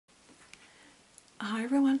Hi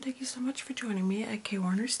everyone, thank you so much for joining me at K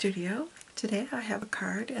Warner Studio. Today I have a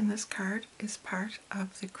card, and this card is part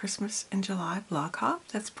of the Christmas in July blog hop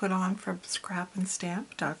that's put on from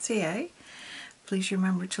ScrapnStamp.ca. Please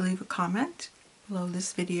remember to leave a comment below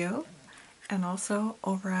this video and also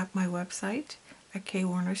over at my website at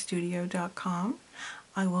kwarnerstudio.com.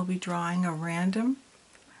 I will be drawing a random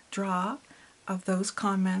draw of those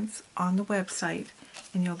comments on the website,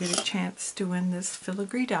 and you'll get a chance to win this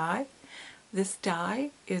filigree die. This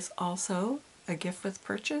die is also a gift with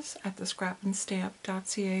purchase at the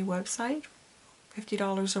ScrapnStamp.ca website,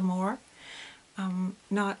 $50 or more,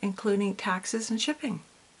 not including taxes and shipping.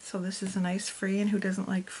 So this is a nice free, and who doesn't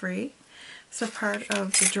like free? So part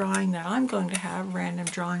of the drawing that I'm going to have, random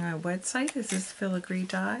drawing on my website, is this filigree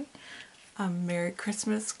die, Merry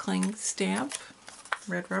Christmas cling stamp,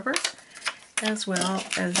 red rubber, as well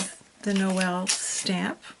as the Noel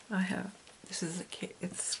stamp. I have, this is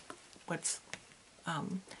it's what's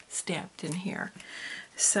stamped in here.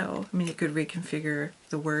 So, I mean, you could reconfigure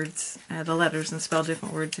the words, the letters, and spell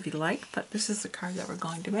different words if you like, but this is the card that we're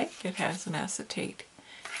going to make. It has an acetate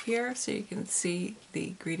here, so you can see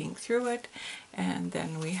the greeting through it, and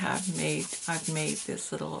then I've made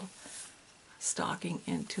this little stocking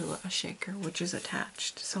into a shaker, which is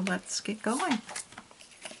attached. So let's get going.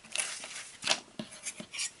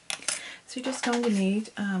 So you're just going to need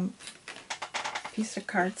a piece of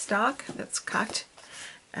cardstock that's cut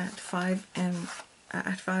at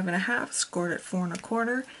 5.5, scored at 4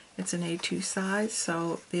 1/4. It's an A2 size,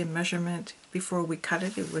 so the measurement before we cut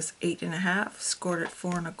it, it was 8.5, scored at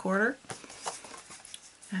 4 1/4.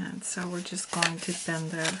 And so we're just going to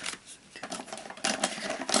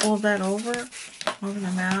fold that over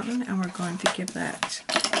the mountain, and we're going to give that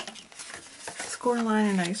score line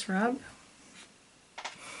a nice rub.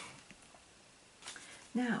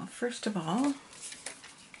 Now, first of all,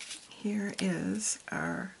 here is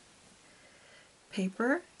our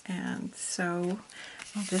paper, and so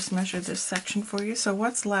I'll just measure this section for you. So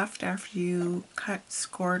what's left after you cut,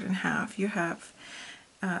 scored in half? You have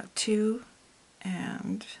 2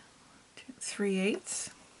 3/8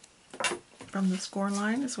 from the score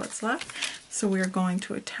line is what's left. So we're going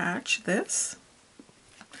to attach this.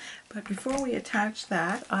 But before we attach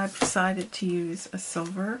that, I've decided to use a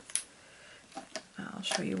silver. I'll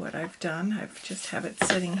show you what I've done. I've just have it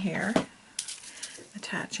sitting here,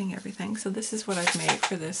 attaching everything. So this is what I've made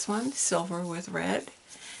for this one, silver with red,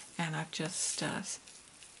 and I've just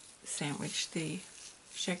sandwiched the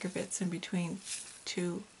shaker bits in between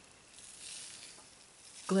two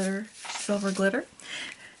silver glitter.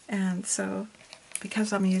 And so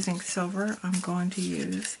because I'm using silver, I'm going to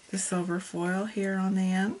use the silver foil here on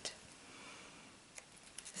the end.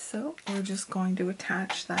 So we're just going to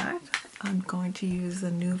attach that. I'm going to use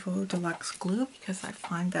the Nouveau Deluxe glue because I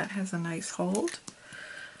find that has a nice hold.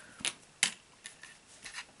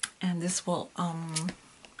 And this will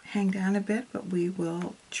hang down a bit, but we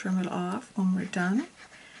will trim it off when we're done,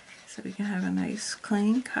 so we can have a nice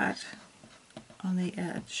clean cut on the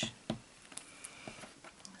edge.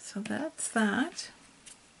 So that's that.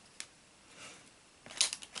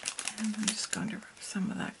 And I'm just going to rub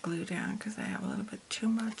some of that glue down because I have a little bit too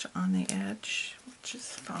much on the edge, which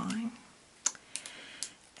is fine.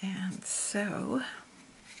 And so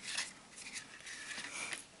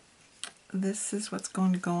this is what's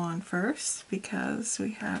going to go on first, because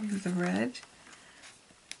we have the red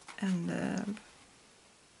and the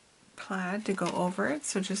plaid to go over it.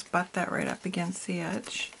 So just butt that right up against the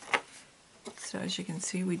edge. So as you can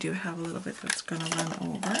see, we do have a little bit that's going to run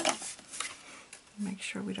over. Make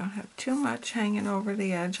sure we don't have too much hanging over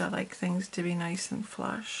the edge. I like things to be nice and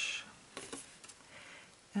flush.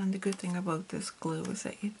 And the good thing about this glue is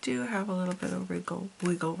that you do have a little bit of wiggle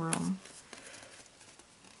room.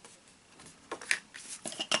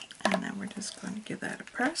 And then we're just going to give that a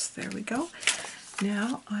press. There we go.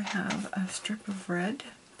 Now I have a strip of red,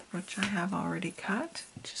 which I have already cut.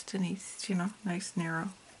 Just a nice, nice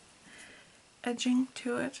narrow edging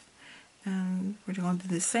to it. And we're going to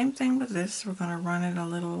do the same thing with this. We're going to run it a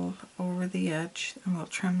little over the edge, and we'll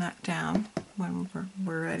trim that down when we're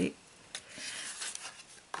ready.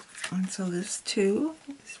 And so this too,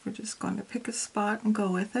 we're just going to pick a spot and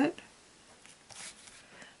go with it.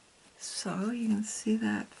 So you can see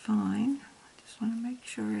that fine. I just want to make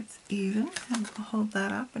sure it's even, and we'll hold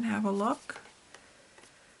that up and have a look.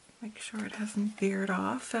 Make sure it hasn't veered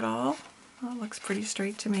off at all. Well, it looks pretty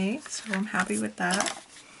straight to me, so I'm happy with that.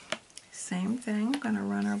 Same thing, I'm going to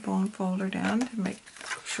run our bone folder down to make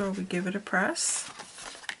sure we give it a press.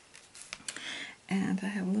 And I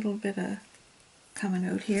have a little bit of coming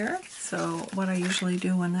out here. So what I usually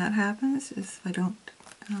do when that happens is, if I don't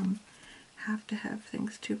have to have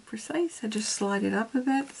things too precise. I just slide it up a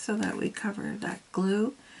bit so that we cover that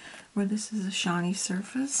glue. Where this is a shiny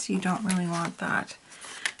surface, you don't really want that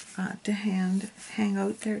to hang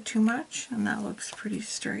out there too much, and that looks pretty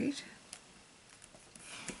straight.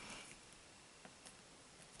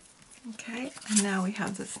 Okay, and now we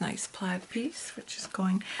have this nice plaid piece, which is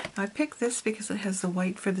going... I picked this because it has the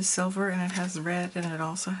white for the silver, and it has red, and it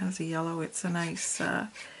also has a yellow. It's a nice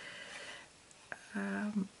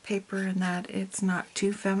paper in that it's not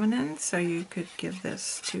too feminine, so you could give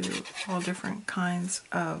this to all different kinds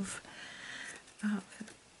of,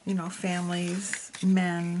 you know, families,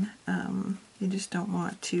 men. You just don't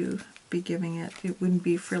want to be giving it... It wouldn't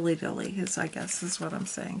be frilly-dilly, I guess is what I'm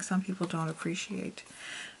saying. Some people don't appreciate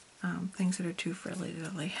things that are too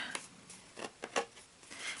frilly-dilly.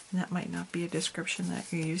 And that might not be a description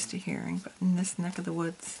that you're used to hearing, but in this neck of the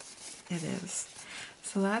woods, it is.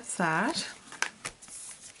 So that's that.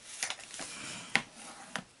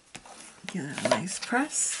 Give it a nice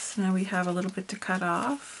press. Now we have a little bit to cut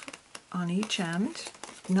off on each end,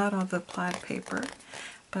 not of the plaid paper,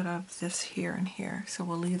 but of this here and here. So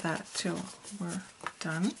we'll leave that till we're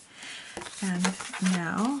done. And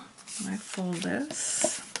now when I fold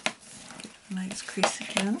this, a nice crease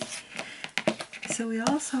again. So we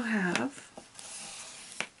also have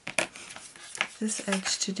this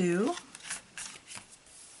edge to do,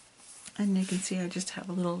 and you can see I just have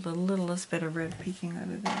the littlest bit of red peeking out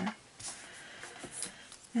of there.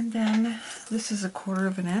 And then this is 1/4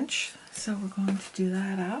 of an inch, so we're going to do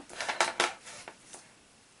that up.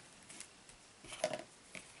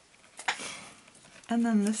 And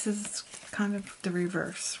then this is kind of the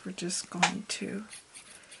reverse. We're just going to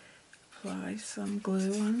apply some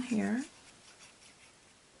glue on here.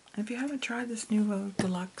 If you haven't tried this new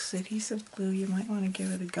Deluxe adhesive glue, you might want to give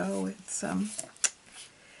it a go. It's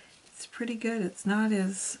pretty good. It's not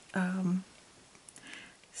as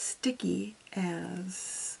sticky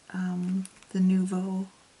as the Nouveau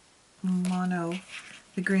Mono,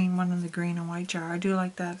 the green one in the green and white jar. I do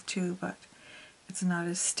like that too, but it's not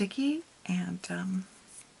as sticky, and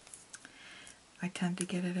I tend to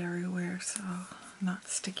get it everywhere, so not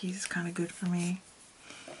sticky is kind of good for me.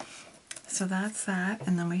 So that's that,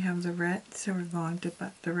 and then we have the red, so we're going to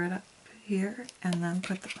put the red up here and then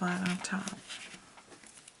put the plaid on top.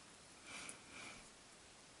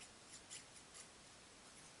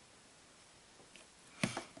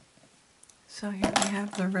 So here we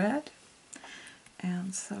have the red,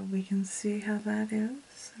 and so we can see how that is.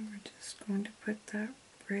 So we're just going to put that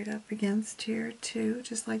right up against here too,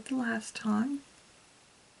 just like the last time.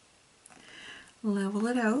 Level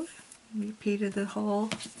it out, repeated the whole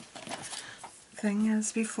thing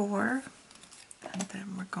as before, and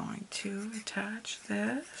then we're going to attach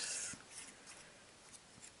this.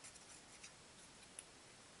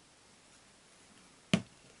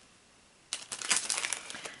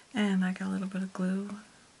 And I got a little bit of glue,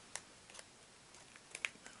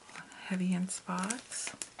 heavy in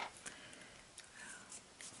spots.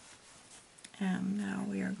 And now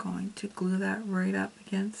we are going to glue that right up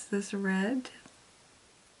against this red.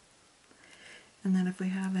 And then if we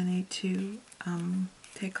have any to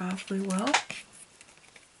take off, we will.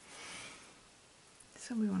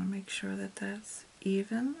 So we want to make sure that that's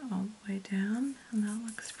even all the way down, and that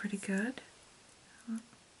looks pretty good.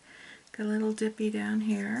 Got a little dippy down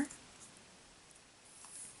here.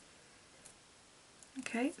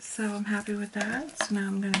 Okay, so I'm happy with that. So now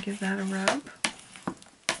I'm going to give that a rub.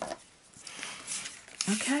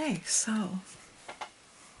 Okay, so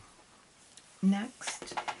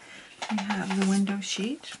next we have the window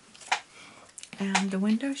sheet. And the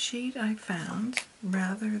window sheet I found,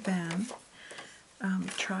 rather than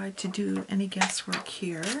try to do any guesswork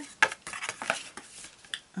here,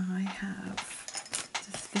 I have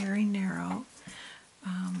this very narrow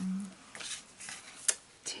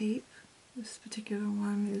tape. This particular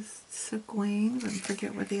one is Tsukineko. I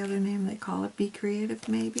forget what the other name they call it. Be Creative,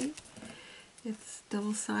 maybe. It's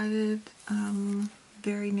double-sided,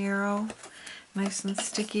 very narrow, nice and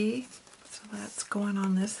sticky. So that's going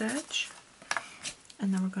on this edge.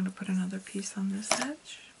 And then we're going to put another piece on this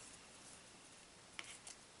edge.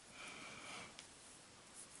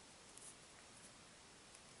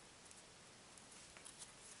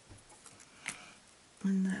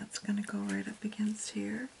 And that's going to go right up against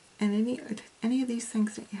here. And any of these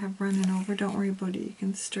things that you have running over, don't worry about it. You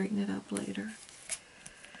can straighten it up later.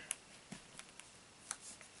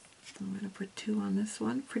 I'm going to put 2 on this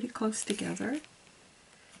one, pretty close together.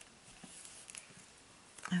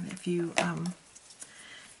 And if you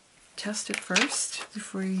test it first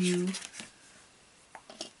before you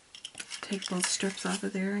take both strips off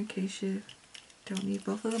of there, in case you don't need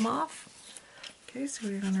both of them off, Okay, so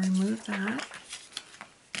we're going to remove that.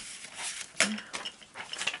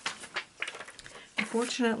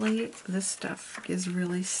 Unfortunately, this stuff is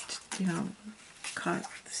really,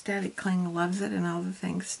 Static Cling loves it, and all the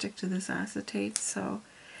things stick to this acetate, so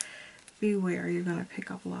beware, you're going to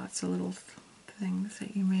pick up lots of little things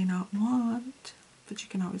that you may not want, but you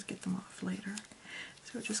can always get them off later.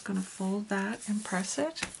 So we're just going to fold that and press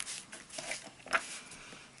it.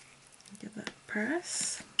 Give that a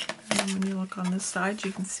press. And then when you look on this side,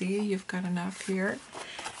 you can see you've got enough here.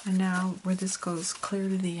 And now where this goes clear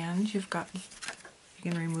to the end, you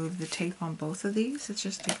can remove the tape on both of these. It's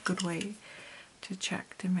just a good way to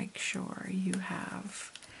check to make sure you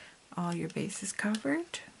have all your bases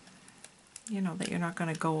covered. You know that you're not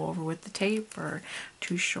going to go over with the tape or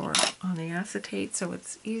too short on the acetate, so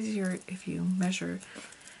it's easier if you measure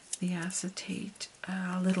the acetate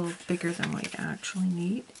a little bigger than what you actually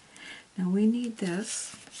need. Now we need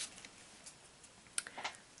this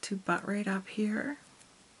to butt right up here,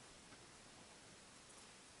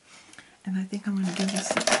 and I think I'm going to give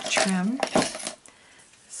this a trim.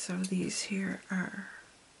 So these here are,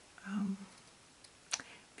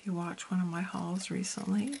 if you watch one of my hauls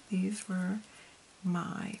recently, these were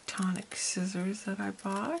my Tonic scissors that I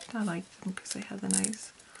bought. I liked them because they had the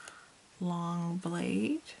nice long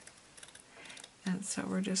blade. And so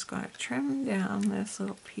we're just going to trim down this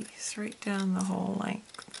little piece right down the whole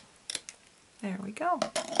length. There we go.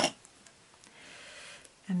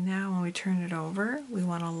 And now when we turn it over, we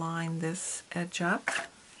want to line this edge up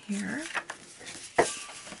here.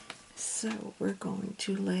 So we're going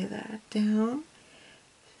to lay that down.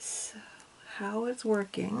 So how it's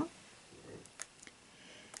working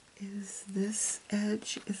is this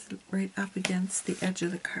edge is right up against the edge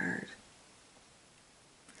of the card.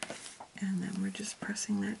 And then we're just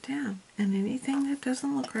pressing that down. And anything that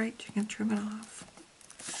doesn't look right, you can trim it off.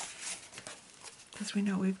 Because we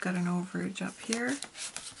know we've got an overage up here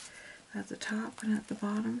at the top and at the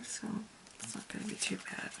bottom, so it's not going to be too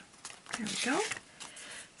bad. There we go.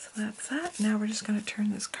 So that's that. Now we're just going to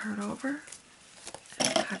turn this card over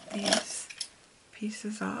and cut these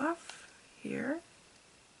pieces off here.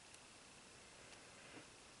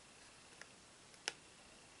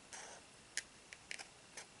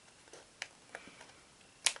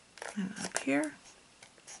 And up here.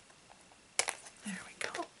 There we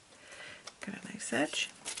go. Got a nice edge.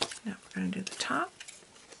 Now we're going to do the top.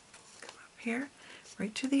 Come up here,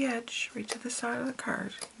 right to the edge, right to the side of the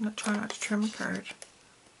card. Try not to trim the card.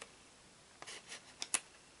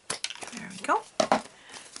 There we go.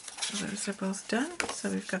 So those are both done. So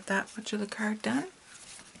we've got that much of the card done.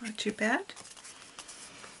 Not too bad.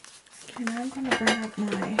 Okay, now I'm going to bring up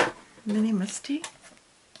my Mini-Misty.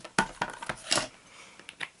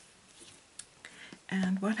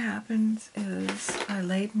 And what happens is I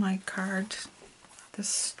laid my card, this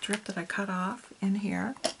strip that I cut off, in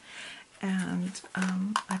here, and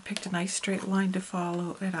I picked a nice straight line to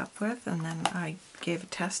follow it up with, and then I gave a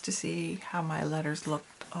test to see how my letters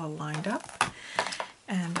looked all lined up.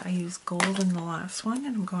 And I used gold in the last one,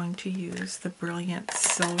 and I'm going to use the Brilliance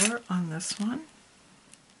silver on this one.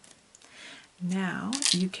 Now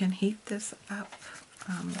you can heat this up.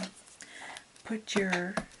 Put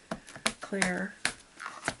your clear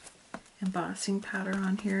embossing powder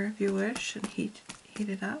on here if you wish, and heat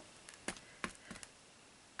it up.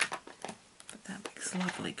 But that makes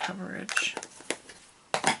lovely coverage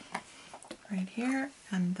right here,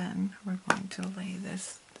 and then we're going to lay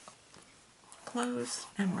this close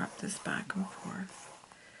and rub this back and forth.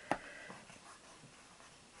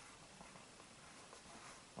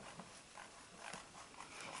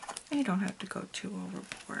 And you don't have to go too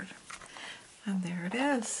overboard. And there it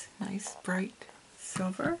is, nice bright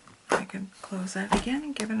silver. I can close that again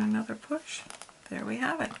and give it another push. There we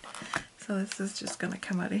have it. So this is just going to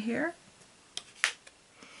come out of here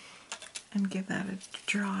and give that a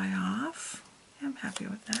dry off. I'm happy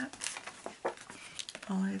with that.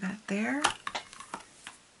 I'll lay that there.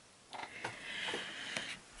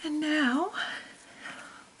 And now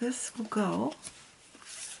this will go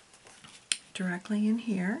directly in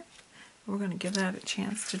here. We're going to give that a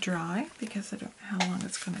chance to dry because I don't know how long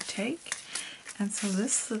it's going to take. And so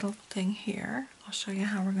this little thing here, I'll show you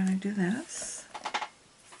how we're going to do this.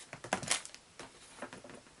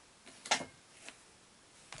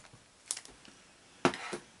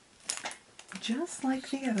 Just like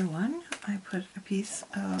the other one, I put a piece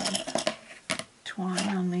of twine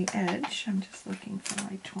on the edge. I'm just looking for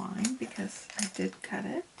my twine because I did cut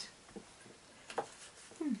it.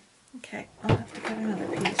 Okay, I'll have to cut another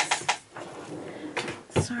piece.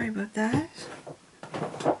 Sorry about that.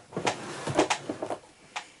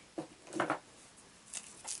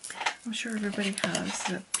 I'm sure everybody has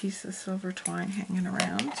a piece of silver twine hanging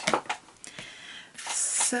around.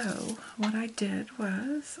 So what I did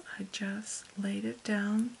was I just laid it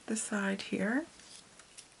down the side here.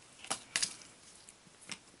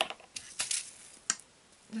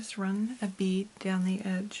 Just run a bead down the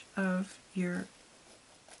edge of your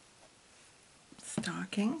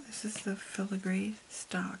stocking. This is the filigree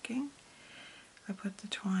stocking. I put the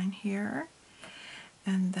twine here,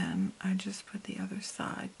 and then I just put the other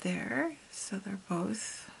side there, so they're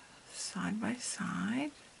both side by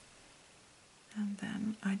side. And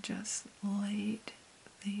then I just laid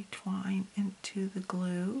the twine into the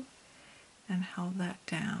glue and held that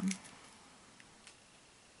down.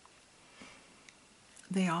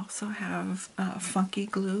 They also have funky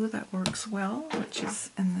glue that works well, which is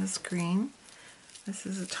in this green. This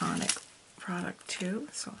is a Tonic product too,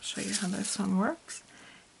 so I'll show you how this one works.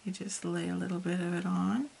 You just lay a little bit of it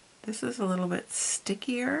on. This is a little bit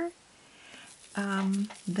stickier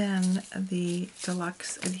than the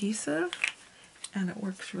deluxe adhesive, and it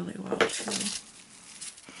works really well too.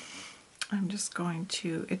 I'm just going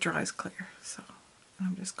to, it dries clear, so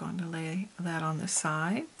I'm just going to lay that on the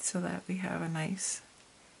side so that we have a nice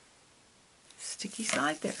sticky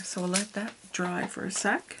side there. So we'll let that dry for a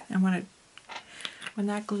sec, and when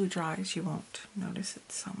that glue dries, you won't notice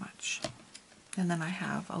it so much. And then I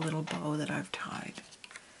have a little bow that I've tied.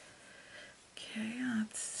 Okay,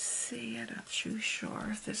 let's see, I'm not too sure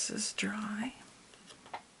if this is dry.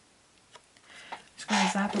 Just going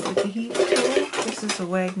to zap it with the heat tool. This is a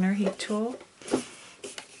Wagner heat tool.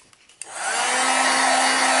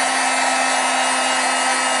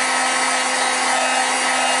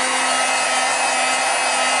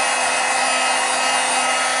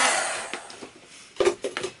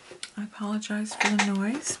 I apologize for the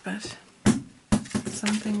noise, but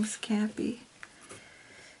some things can't be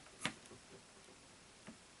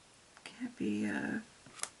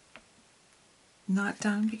not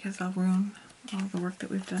done, because I'll ruin all the work that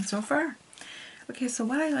we've done so far. Okay, so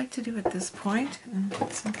what I like to do at this point, and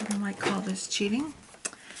some people might call this cheating,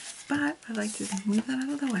 but I like to move that out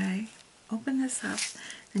of the way, open this up,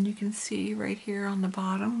 and you can see right here on the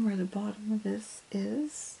bottom where the bottom of this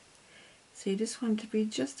is. So you just want it to be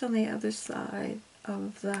just on the other side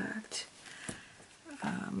of that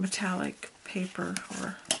metallic paper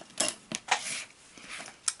or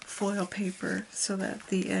foil paper, so that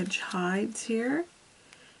the edge hides here.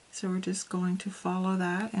 So we're just going to follow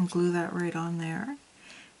that and glue that right on there.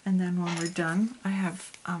 And then when we're done, I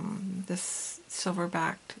have this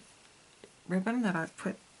silver-backed ribbon that I've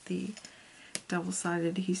put the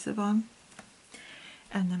double-sided adhesive on.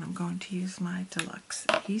 And then I'm going to use my deluxe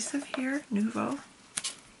adhesive here, Nouveau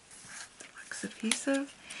deluxe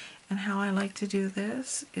adhesive. And how I like to do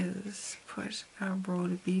this is put a row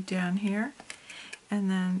of bead down here, and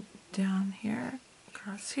then down here,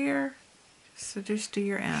 across here. So just do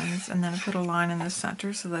your ends, and then put a line in the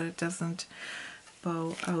center so that it doesn't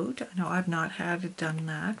bow out. I know I've not had it done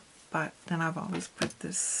that, but then I've always put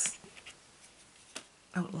this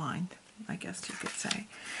outlined, I guess you could say.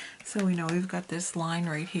 So we know we've got this line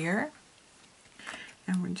right here,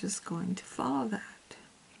 and we're just going to follow that.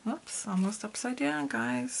 Whoops, almost upside down,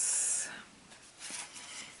 guys.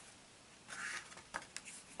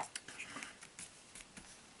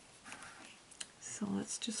 So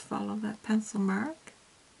let's just follow that pencil mark.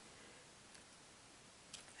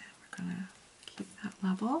 And we're going to keep that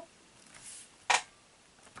level.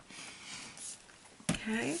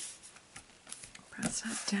 Okay. Press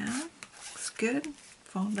that down. Looks good.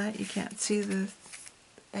 Fold that. You can't see the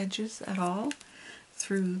edges at all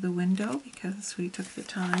through the window because we took the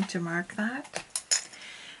time to mark that.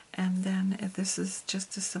 And then if this is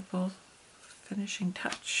just a simple finishing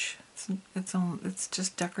touch. It's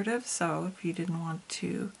just decorative, so if you didn't want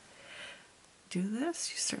to do this,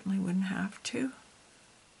 you certainly wouldn't have to.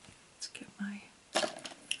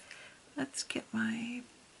 Let's get my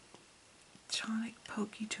Tonic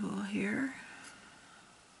pokey tool here.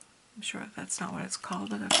 I'm sure that's not what it's called,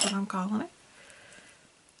 but that's what I'm calling it.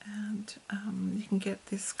 And you can get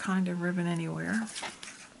this kind of ribbon anywhere.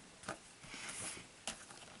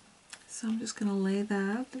 So I'm just going to lay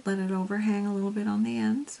that, let it overhang a little bit on the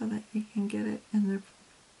end so that you can get it in the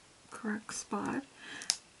correct spot.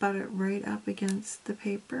 Butt it right up against the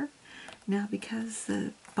paper. Now, because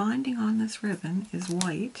the binding on this ribbon is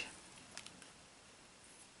white,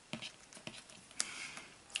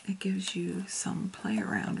 it gives you some play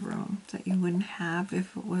around room that you wouldn't have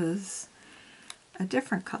if it was a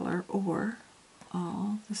different color or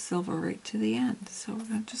all the silver right to the end. So we're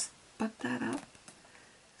going to just butt that up.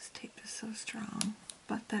 This tape is so strong.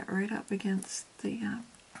 Butt that right up against the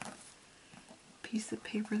piece of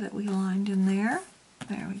paper that we lined in there.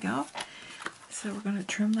 There we go. So we're going to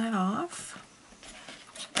trim that off.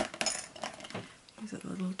 These are the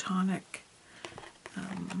little Tonic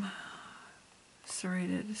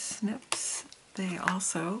serrated snips. They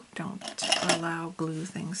also don't allow glue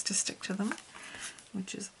things to stick to them,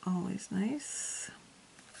 which is always nice.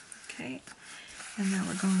 Okay, and now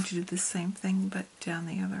we're going to do the same thing but down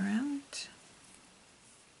the other end.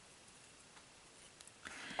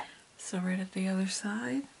 So right at the other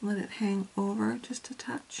side, let it hang over just a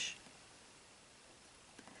touch.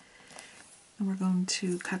 And we're going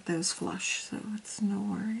to cut those flush, so it's no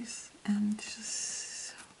worries. And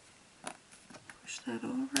just push that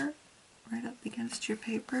over right up against your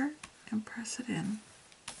paper and press it in.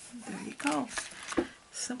 And there you go.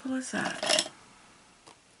 Simple as that.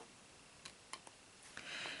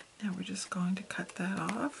 Now we're just going to cut that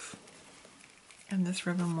off. And this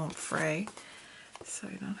ribbon won't fray, so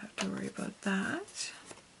you don't have to worry about that.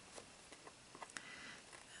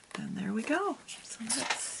 And there we go. So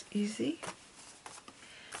that's easy.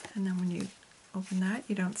 And then when you open that,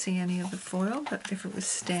 you don't see any of the foil, but if it was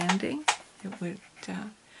standing, it would,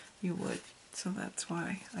 you would. So that's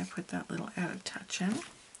why I put that little added touch in.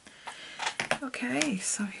 Okay,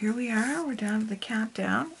 so here we are. We're down to the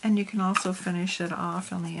countdown, and you can also finish it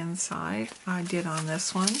off on the inside. I did on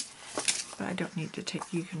this one, but I don't need to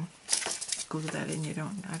take. You can glue that in.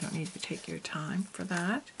 I don't need to take your time for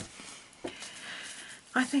that.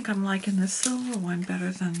 I think I'm liking the silver one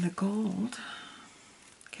better than the gold.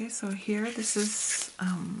 Okay, so here, this is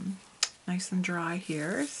nice and dry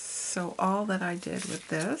here. So all that I did with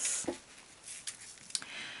this,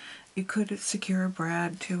 you could secure a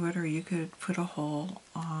brad to it, or you could put a hole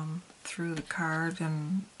through the card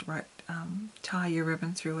and tie your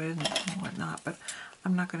ribbon through it and whatnot, but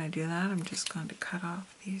I'm not going to do that. I'm just going to cut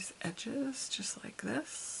off these edges just like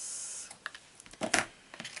this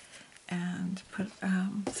and put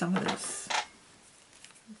some of this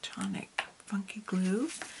Tonic funky glue.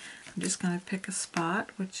 I'm just going to pick a spot,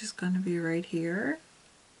 which is going to be right here.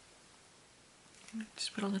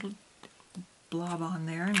 Just put a little blob on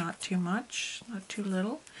there, not too much, not too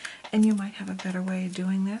little. And you might have a better way of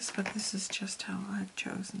doing this, but this is just how I've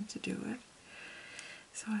chosen to do it.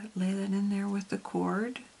 So I lay that in there with the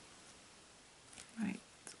cord. Right,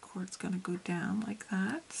 the cord's going to go down like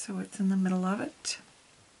that, so it's in the middle of it.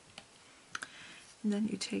 And then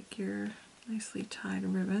you take your nicely tied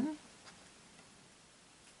ribbon.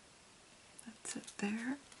 That's it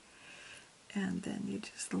there. And then you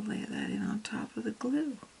just lay that in on top of the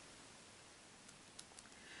glue.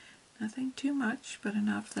 Nothing too much, but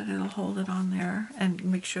enough that it'll hold it on there, and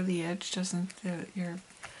make sure the edge doesn't, your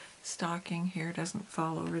stocking here doesn't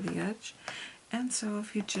fall over the edge. And so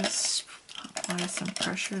if you just apply some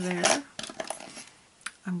pressure there,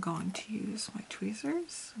 I'm going to use my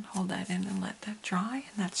tweezers and hold that in and let that dry,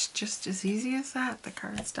 and that's just as easy as that. The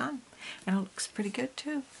card's done, and it looks pretty good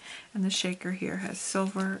too. And the shaker here has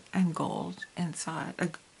silver and gold inside,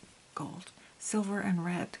 silver and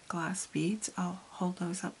red glass beads. I'll hold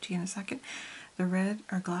those up to you in a second. The red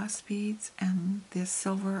are glass beads and the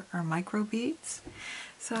silver are micro beads.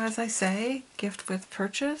 So as I say, gift with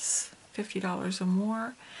purchase, $50 or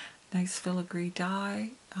more. Nice filigree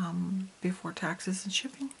die before taxes and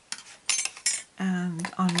shipping.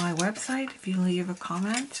 And on my website, if you leave a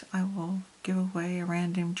comment, I will give away a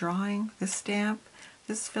random drawing, this stamp,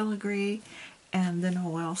 this filigree, and the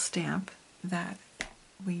Noel stamp that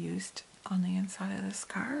we used on the inside of this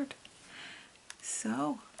card.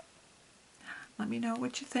 So let me know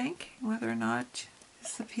what you think, whether or not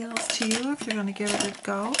this appeals to you, if you're going to give it a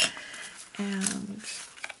go. And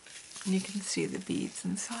you can see the beads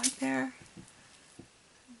inside there.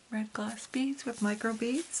 Red glass beads with micro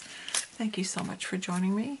beads. Thank you so much for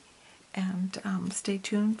joining me, and stay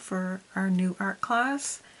tuned for our new art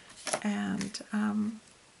class, and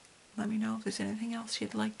let me know if there's anything else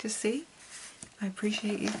you'd like to see. I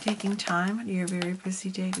appreciate you taking time out of your very busy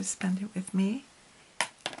day to spend it with me,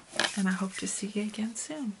 and I hope to see you again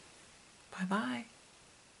soon. Bye-bye.